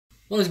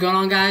What is going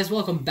on, guys?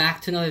 Welcome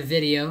back to another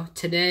video.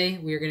 Today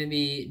we are going to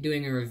be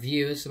doing a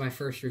review. This is my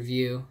first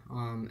review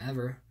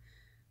ever.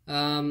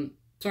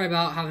 Sorry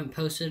about haven't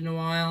posted in a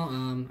while.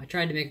 I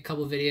tried to make a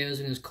couple videos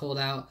when it was cold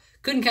out.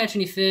 Couldn't catch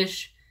any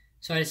fish,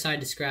 so I decided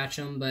to scratch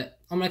them. But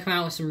I'm going to come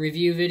out with some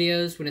review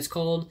videos when it's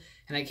cold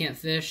and I can't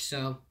fish.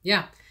 So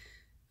yeah,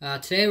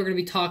 today we're going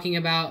to be talking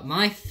about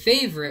my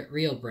favorite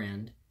reel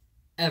brand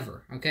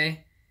ever.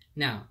 Okay,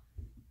 now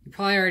you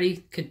probably already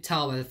could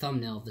tell by the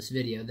thumbnail of this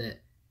video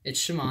that it's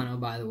Shimano,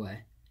 by the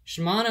way.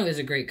 Shimano is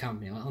a great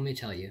company, let me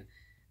tell you.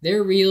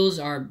 Their reels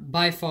are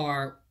by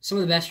far some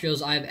of the best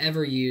reels I've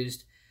ever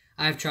used.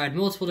 I've tried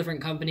multiple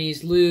different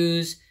companies,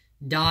 Luz,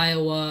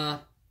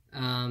 Daiwa,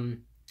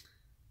 Abu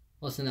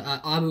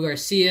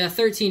Garcia,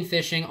 13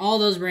 Fishing, all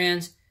those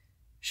brands.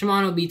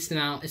 Shimano beats them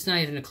out. It's not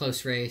even a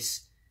close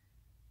race.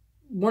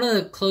 One of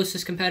the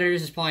closest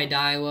competitors is probably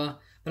Daiwa,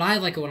 but I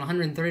have like a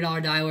 $130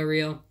 Daiwa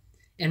reel.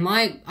 And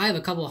I have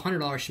a couple of $100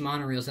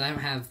 Shimano reels that I don't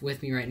have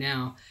with me right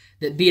now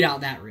that beat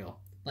out that reel.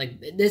 Like,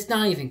 it's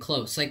not even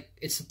close. Like,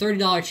 it's a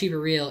 $30 cheaper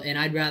reel, and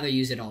I'd rather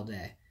use it all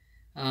day.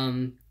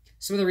 Some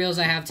of the reels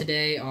I have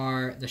today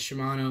are the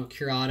Shimano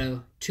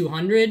Curado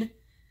 200,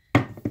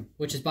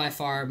 which is by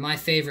far my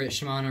favorite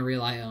Shimano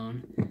reel I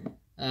own.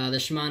 The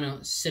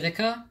Shimano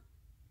Sitica,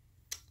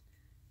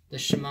 the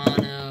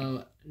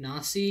Shimano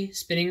Nasi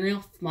spinning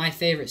reel, my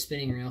favorite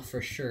spinning reel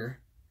for sure.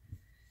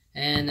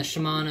 And the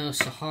Shimano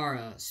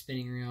Sahara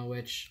spinning reel,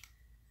 which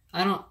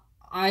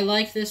I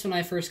liked this when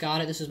I first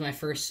got it. This was my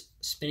first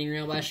spinning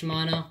reel by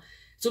Shimano.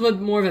 It's a little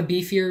bit more of a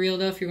beefier reel,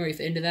 though, if you're going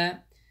into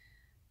that.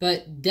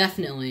 But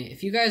definitely,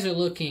 if you guys are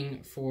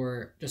looking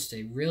for just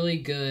a really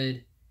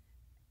good,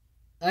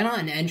 not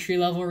an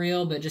entry-level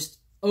reel, but just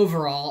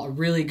overall a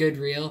really good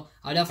reel,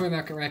 I definitely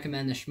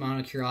recommend the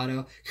Shimano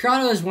Curado.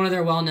 Curado is one of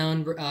their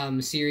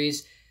well-known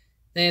series.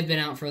 They have been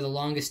out for the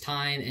longest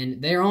time,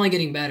 and they're only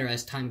getting better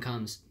as time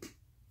comes.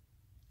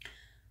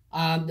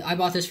 I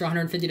bought this for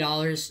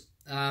 $150.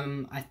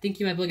 I think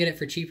you might be able to get it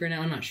for cheaper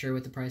now. I'm not sure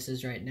what the price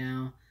is right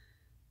now.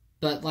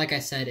 But like I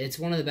said, it's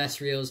one of the best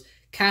reels.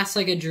 Casts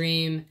like a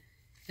dream.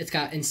 It's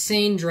got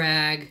insane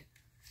drag.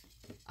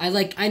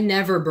 I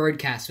never bird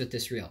cast with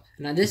this reel.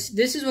 Now this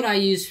is what I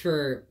use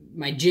for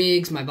my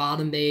jigs, my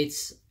bottom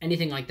baits,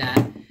 anything like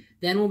that.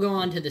 Then we'll go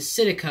on to the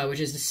Sitica, which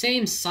is the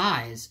same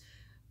size,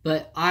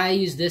 but I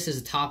use this as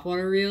a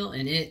topwater reel,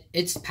 and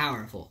it's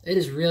powerful. It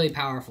is really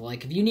powerful.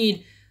 Like, if you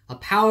need a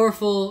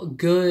powerful,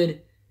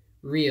 good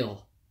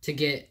reel to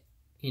get,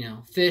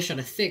 fish on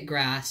a thick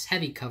grass,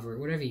 heavy cover,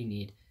 whatever you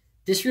need,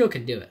 this reel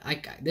can do it.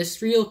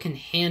 This reel can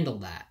handle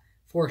that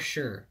for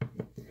sure.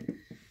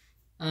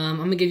 I'm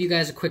going to give you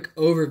guys a quick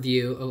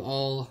overview of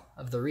all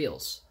of the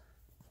reels.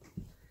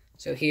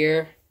 So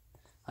here,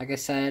 like I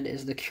said,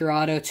 is the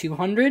Curado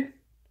 200.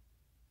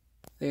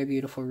 Very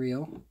beautiful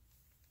reel.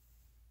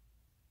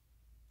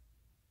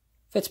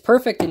 Fits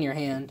perfect in your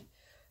hand.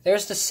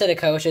 There's the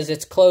Sitica, which is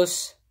its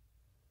close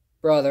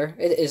brother.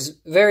 It is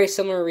very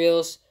similar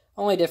reels.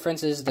 Only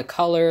difference is the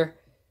color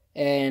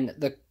and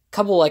the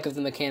couple of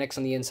the mechanics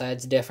on the inside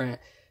is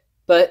different.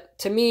 But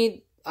to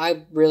me,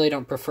 I really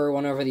don't prefer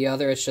one over the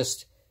other. It's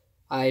just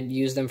I'd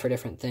use them for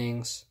different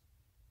things.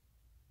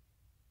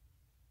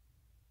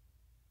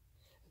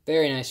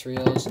 Very nice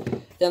reels.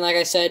 Then, like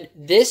I said,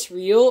 this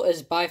reel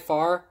is by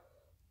far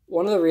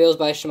one of the reels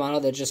by Shimano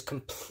that just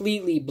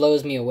completely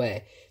blows me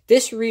away.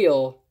 This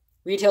reel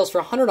retails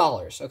for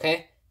 $100,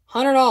 okay?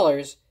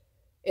 $100.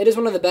 It is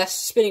one of the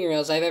best spinning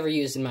reels I've ever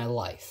used in my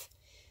life.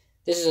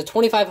 This is a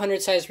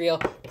 2500 size reel,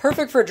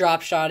 perfect for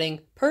drop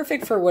shotting,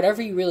 perfect for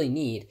whatever you really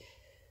need.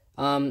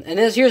 And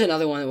here's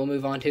another one that we'll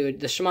move on to,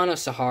 the Shimano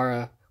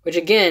Sahara, which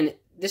again,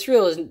 this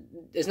reel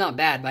is not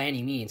bad by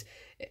any means,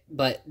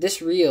 but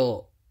this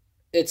reel,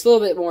 it's a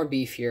little bit more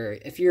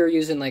beefier. If you're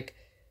using like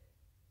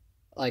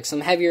some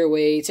heavier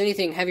weights,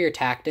 anything heavier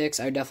tactics,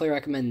 I would definitely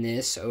recommend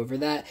this over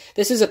that.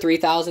 This is a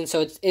 3000,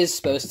 so it is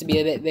supposed to be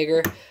a bit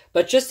bigger,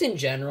 but just in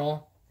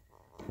general,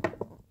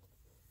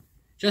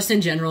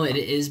 it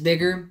is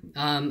bigger.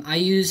 I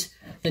use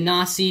the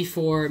Nasi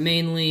for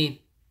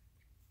mainly,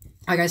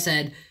 like I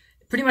said,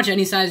 pretty much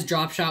any size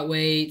drop shot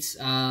weights,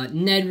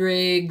 Ned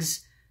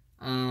rigs,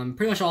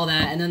 pretty much all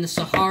that. And then the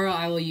Sahara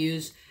I will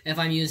use if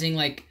I'm using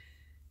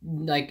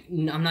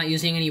I'm not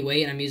using any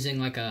weight, I'm using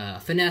like a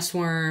finesse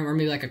worm or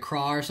maybe like a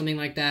craw or something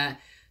like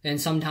that.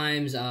 And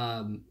sometimes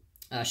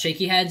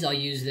shaky heads, I'll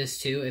use this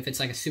too if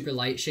it's like a super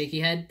light shaky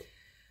head.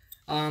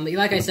 But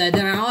like I said,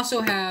 then I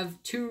also have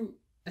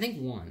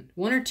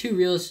one or two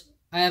reels.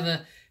 I have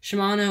a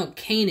Shimano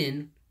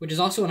Canaan, which is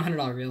also a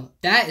 $100 reel.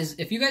 That is,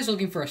 if you guys are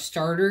looking for a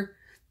starter,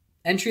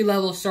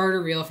 entry-level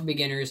starter reel for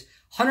beginners,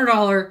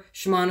 $100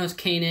 Shimano's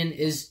Canaan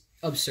is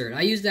absurd.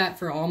 I use that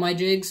for all my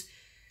jigs,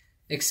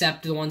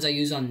 except the ones I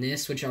use on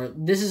this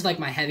is like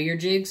my heavier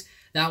jigs.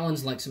 That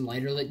one's like some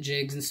lighter lit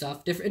jigs and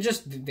stuff. It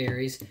just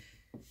varies.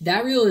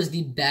 That reel is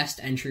the best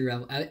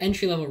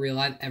entry-level reel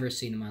I've ever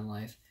seen in my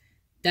life.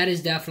 That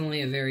is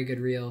definitely a very good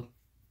reel.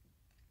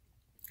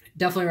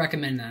 Definitely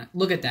recommend that.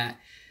 Look at that.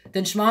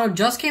 Then Shimano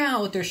just came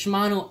out with their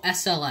Shimano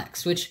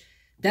SLX, which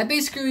That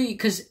basically,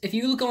 because if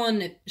you look on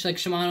like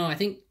Shimano, I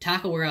think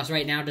Tackle Warehouse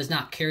right now does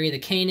not carry the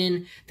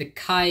Kanan, the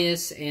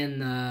Caius,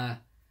 and the,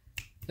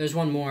 there's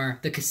one more,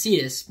 the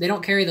Casitas. They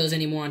don't carry those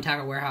anymore on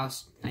Tackle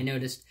Warehouse, I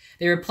noticed.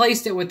 They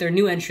replaced it with their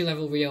new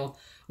entry-level reel,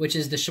 which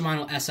is the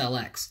Shimano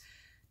SLX.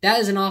 That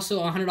is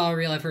also a $100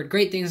 reel. I've heard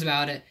great things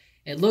about it.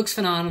 It looks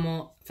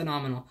phenomenal.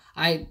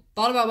 I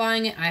thought about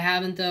buying it. I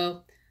haven't,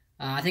 though.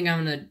 I think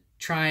I'm going to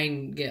try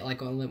and get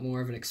like a little bit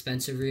more of an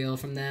expensive reel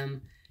from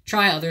them.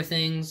 Try other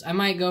things. I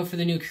might go for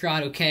the new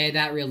Curado K.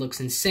 That reel looks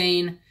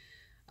insane.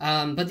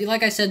 But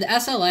like I said, the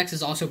SLX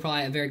is also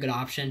probably a very good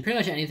option. Pretty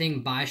much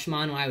anything by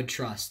Shimano I would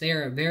trust. They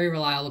are a very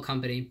reliable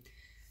company.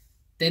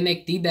 They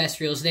make the best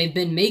reels. They've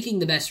been making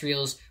the best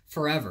reels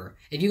forever.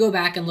 If you go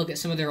back and look at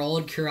some of their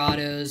old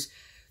Curados,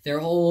 their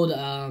old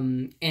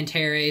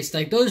Antares,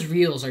 like those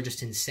reels are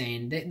just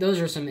insane. Those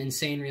are some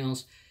insane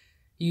reels.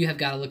 You have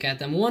got to look at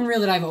them. One reel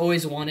that I've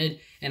always wanted,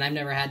 and I've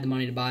never had the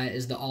money to buy it,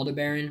 is the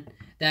Aldebaran.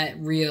 That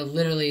reel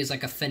literally is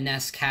like a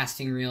finesse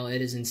casting reel.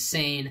 It is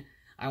insane.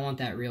 I want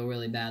that reel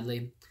really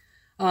badly.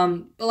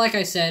 But like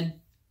I said,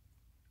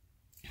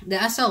 the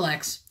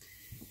SLX,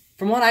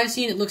 from what I've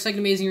seen, it looks like an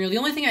amazing reel. The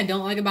only thing I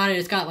don't like about it,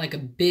 it's got like a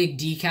big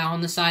decal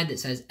on the side that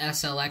says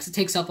SLX. It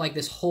takes up like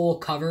this whole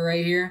cover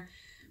right here,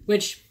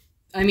 which,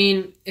 I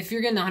mean, if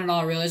you're getting a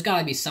 $100 reel, there's got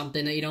to be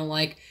something that you don't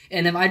like.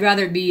 And if I'd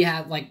rather it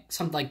have like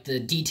something like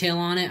the detail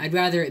on it, I'd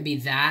rather it be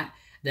that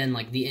than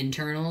like the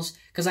internals,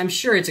 because I'm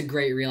sure it's a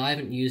great reel. I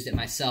haven't used it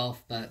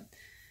myself, but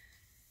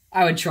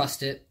I would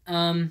trust it.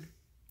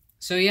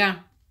 So yeah.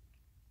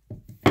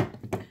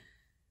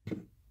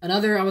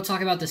 I will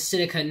talk about the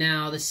Sitka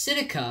now. The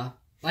Sitka,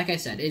 like I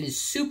said, it is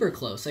super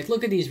close. Like,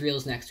 look at these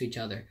reels next to each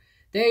other.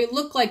 They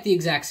look like the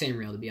exact same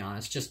reel, to be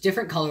honest, just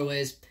different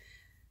colorways.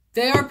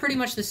 They are pretty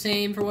much the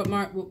same for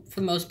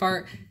the most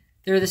part.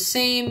 They're the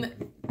same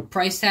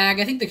price tag.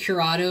 I think the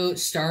Curado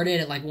started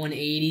at like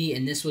 180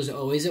 and this was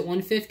always at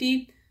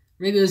 150.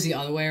 Maybe it was the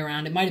other way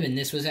around. It might have been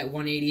this was at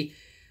 180.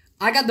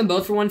 I got them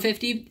both for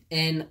 150,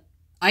 and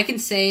I can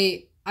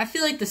say I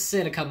feel like the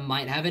Sitka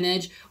might have an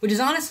edge, which is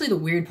honestly the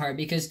weird part,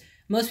 because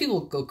most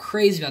people go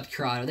crazy about the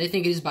Curado. They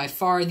think it is by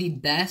far the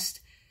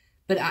best.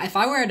 But if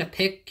I were to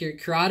pick your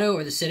Curado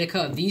or the Sitka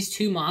of these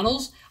two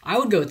models, I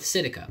would go with the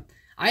Sitka.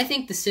 I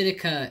think the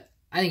Sitka,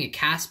 I think it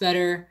casts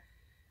better.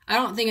 I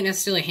don't think it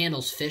necessarily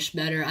handles fish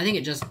better. I think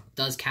it just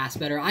does cast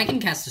better. I can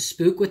cast a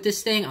spook with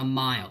this thing a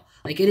mile.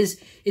 Like,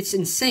 it's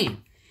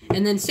insane.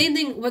 And then same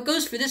thing, what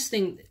goes for this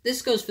thing,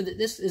 this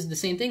is the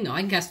same thing though.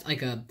 I can cast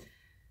like a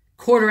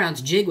 1/4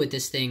 ounce jig with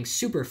this thing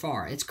super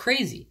far. It's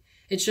crazy.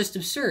 It's just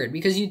absurd,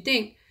 because you'd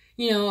think,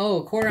 you know, oh,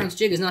 a 1/4 ounce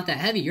jig is not that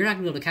heavy. You're not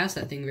going to be able to cast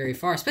that thing very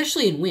far,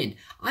 especially in wind.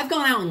 I've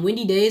gone out on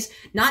windy days,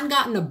 not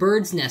gotten a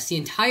bird's nest the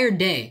entire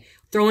day,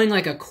 throwing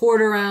like a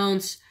 1/4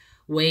 ounce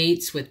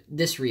weights with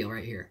this reel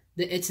right here.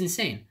 It's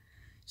insane.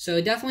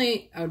 So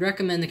definitely, I would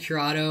recommend the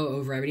Curado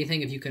over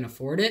everything if you can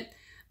afford it.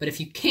 But if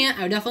you can't,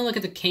 I would definitely look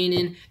at the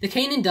Kanan. The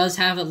Kanan does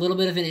have a little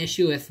bit of an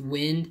issue with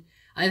wind.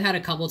 I've had a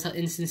couple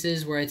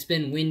instances where it's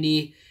been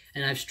windy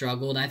and I've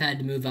struggled. I've had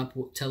to move up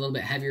to a little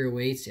bit heavier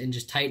weights and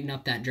just tighten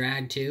up that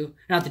drag too.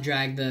 Not the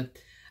drag,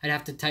 I'd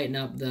have to tighten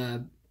up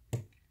the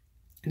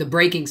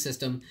braking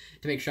system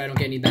to make sure I don't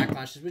get any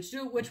backlashes,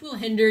 which will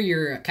hinder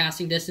your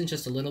casting distance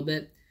just a little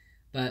bit.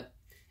 But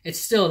it's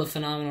still a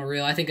phenomenal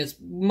reel. I think it's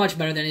much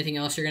better than anything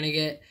else you're going to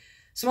get.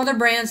 Some other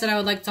brands that I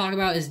would like to talk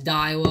about is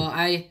Daiwa.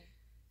 I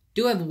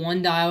do have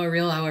one Daiwa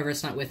reel, however,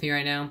 it's not with me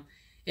right now.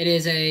 It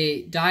is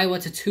a Daiwa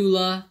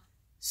Tatula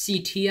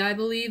CT, I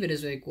believe. It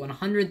is like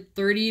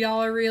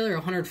 $130 reel or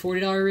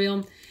 $140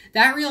 reel.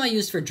 That reel I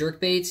used for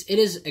jerkbaits. It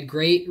is a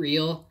great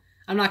reel.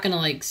 I'm not going to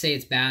like say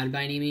it's bad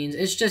by any means.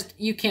 It's just,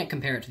 you can't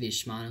compare it to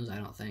these Shimanos, I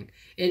don't think.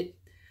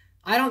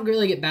 I don't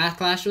really get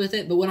backlash with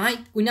it, but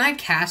when I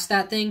cast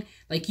that thing,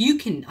 like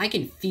I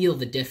can feel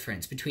the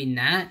difference between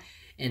that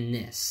and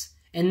this.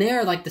 And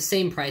they're like the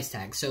same price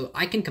tag, so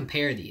I can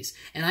compare these.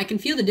 And I can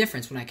feel the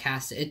difference when I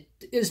cast it.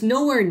 It is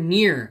nowhere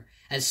near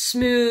as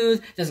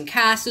smooth, doesn't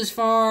cast as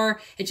far.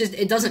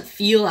 It doesn't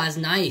feel as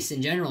nice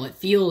in general. It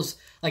feels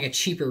like a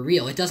cheaper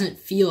reel. It doesn't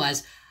feel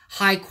as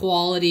high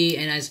quality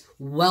and as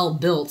well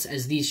built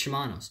as these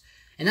Shimanos.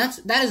 And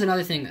that is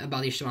another thing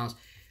about these Shimanos.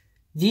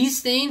 These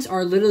things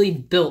are literally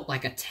built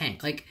like a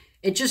tank. Like,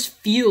 it just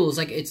feels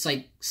like it's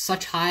like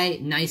such high,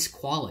 nice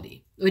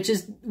quality, which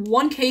is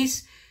one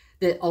case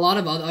that a lot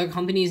of other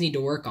companies need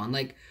to work on.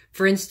 Like,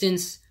 for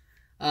instance,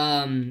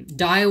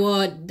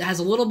 Daiwa has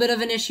a little bit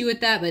of an issue with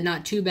that, but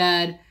not too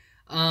bad.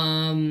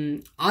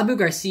 Abu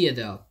Garcia,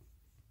 though,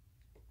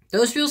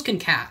 those reels can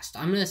cast.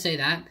 I'm going to say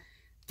that.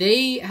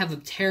 They have a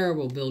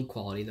terrible build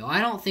quality, though.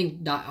 I don't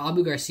think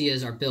Abu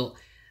Garcias are built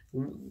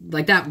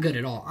like that good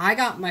at all. I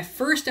got my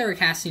first ever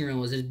casting reel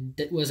was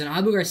an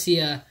Abu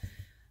Garcia,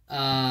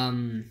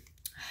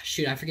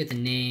 shoot, I forget the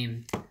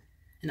name.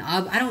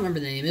 I don't remember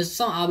the name. It was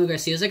some Abu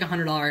Garcia. It was like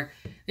 $100,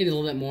 maybe a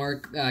little bit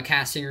more,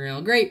 casting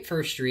reel. Great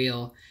first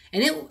reel.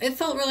 And it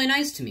felt really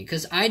nice to me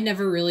because I'd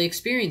never really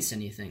experienced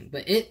anything.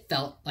 But it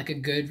felt like a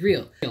good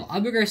reel.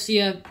 Abu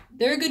Garcia,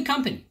 they're a good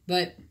company.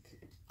 But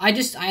I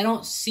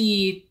don't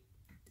see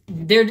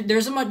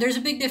there's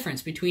a big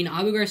difference between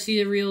Abu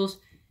Garcia reels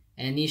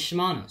and these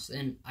Shimanos,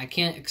 and I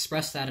can't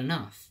express that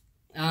enough.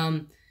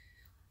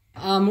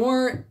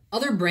 More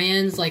other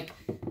brands, like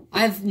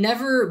I've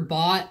never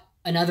bought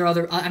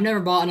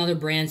another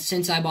brand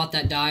since I bought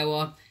that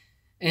Daiwa.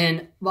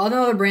 And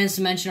other brands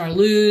to mention are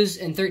Lose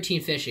and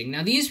 13 Fishing.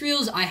 Now these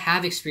reels I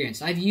have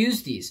experienced. I've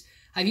used these.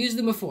 I've used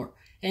them before.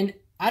 And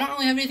I don't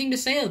really have anything to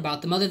say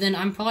about them other than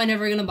I'm probably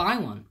never going to buy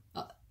one.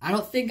 I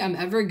don't think I'm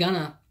ever going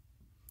to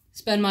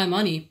spend my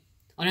money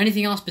on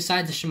anything else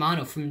besides the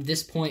Shimano from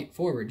this point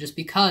forward, just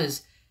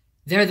because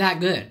they're that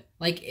good.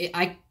 Like,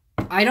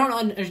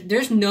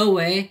 there's no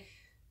way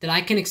that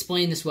I can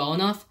explain this well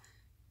enough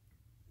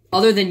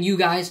other than you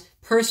guys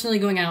personally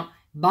going out,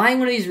 buying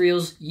one of these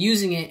reels,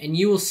 using it, and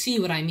you will see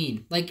what I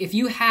mean. Like, if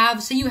you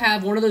have, say you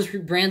have one of those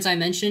brands I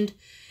mentioned,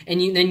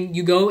 and then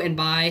you go and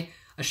buy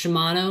a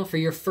Shimano for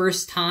your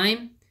first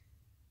time,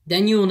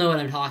 then you will know what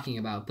I'm talking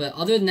about. But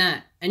other than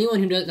that,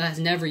 anyone that has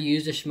never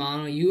used a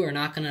Shimano, you are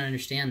not going to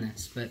understand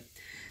this. But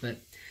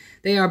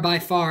they are by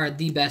far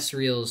the best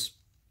reels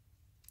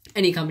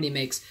any company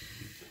makes.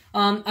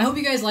 I hope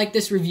you guys like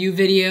this review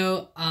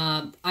video.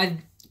 I've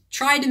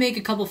tried to make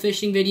a couple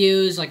fishing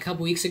videos like a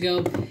couple weeks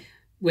ago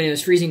when it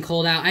was freezing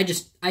cold out. I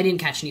didn't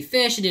catch any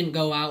fish. It didn't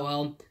go out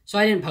well, so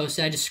I didn't post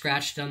it. I just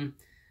scratched them.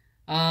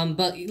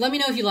 But let me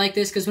know if you like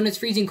this, because when it's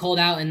freezing cold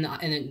out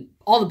and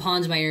all the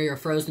ponds in my area are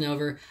frozen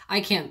over, I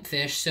can't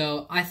fish,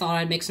 so I thought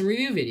I'd make some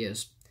review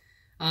videos.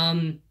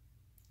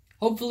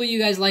 Hopefully you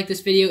guys like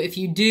this video. If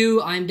you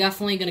do, I'm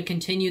definitely going to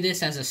continue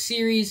this as a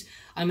series.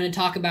 I'm going to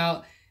talk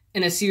about,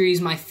 in a series,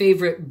 my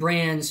favorite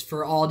brands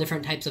for all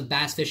different types of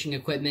bass fishing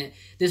equipment.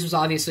 This was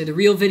obviously the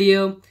reel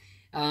video.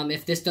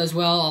 If this does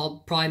well,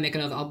 I'll probably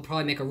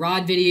make a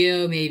rod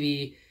video,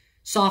 maybe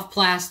soft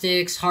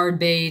plastics, hard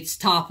baits,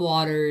 top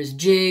waters,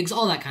 jigs,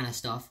 all that kind of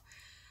stuff.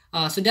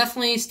 So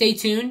definitely stay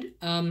tuned.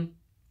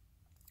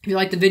 If you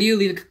like the video,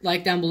 leave a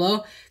like down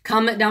below.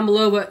 Comment down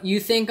below what you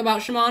think about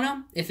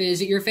Shimano.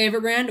 Is it your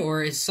favorite brand,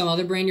 or is some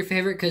other brand your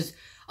favorite? Because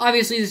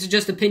obviously this is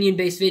just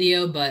opinion-based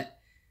video, but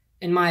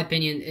in my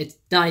opinion, it's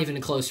not even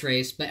a close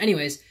race. But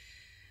anyways,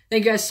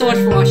 thank you guys so much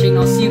for watching.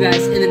 I'll see you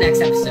guys in the next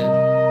episode.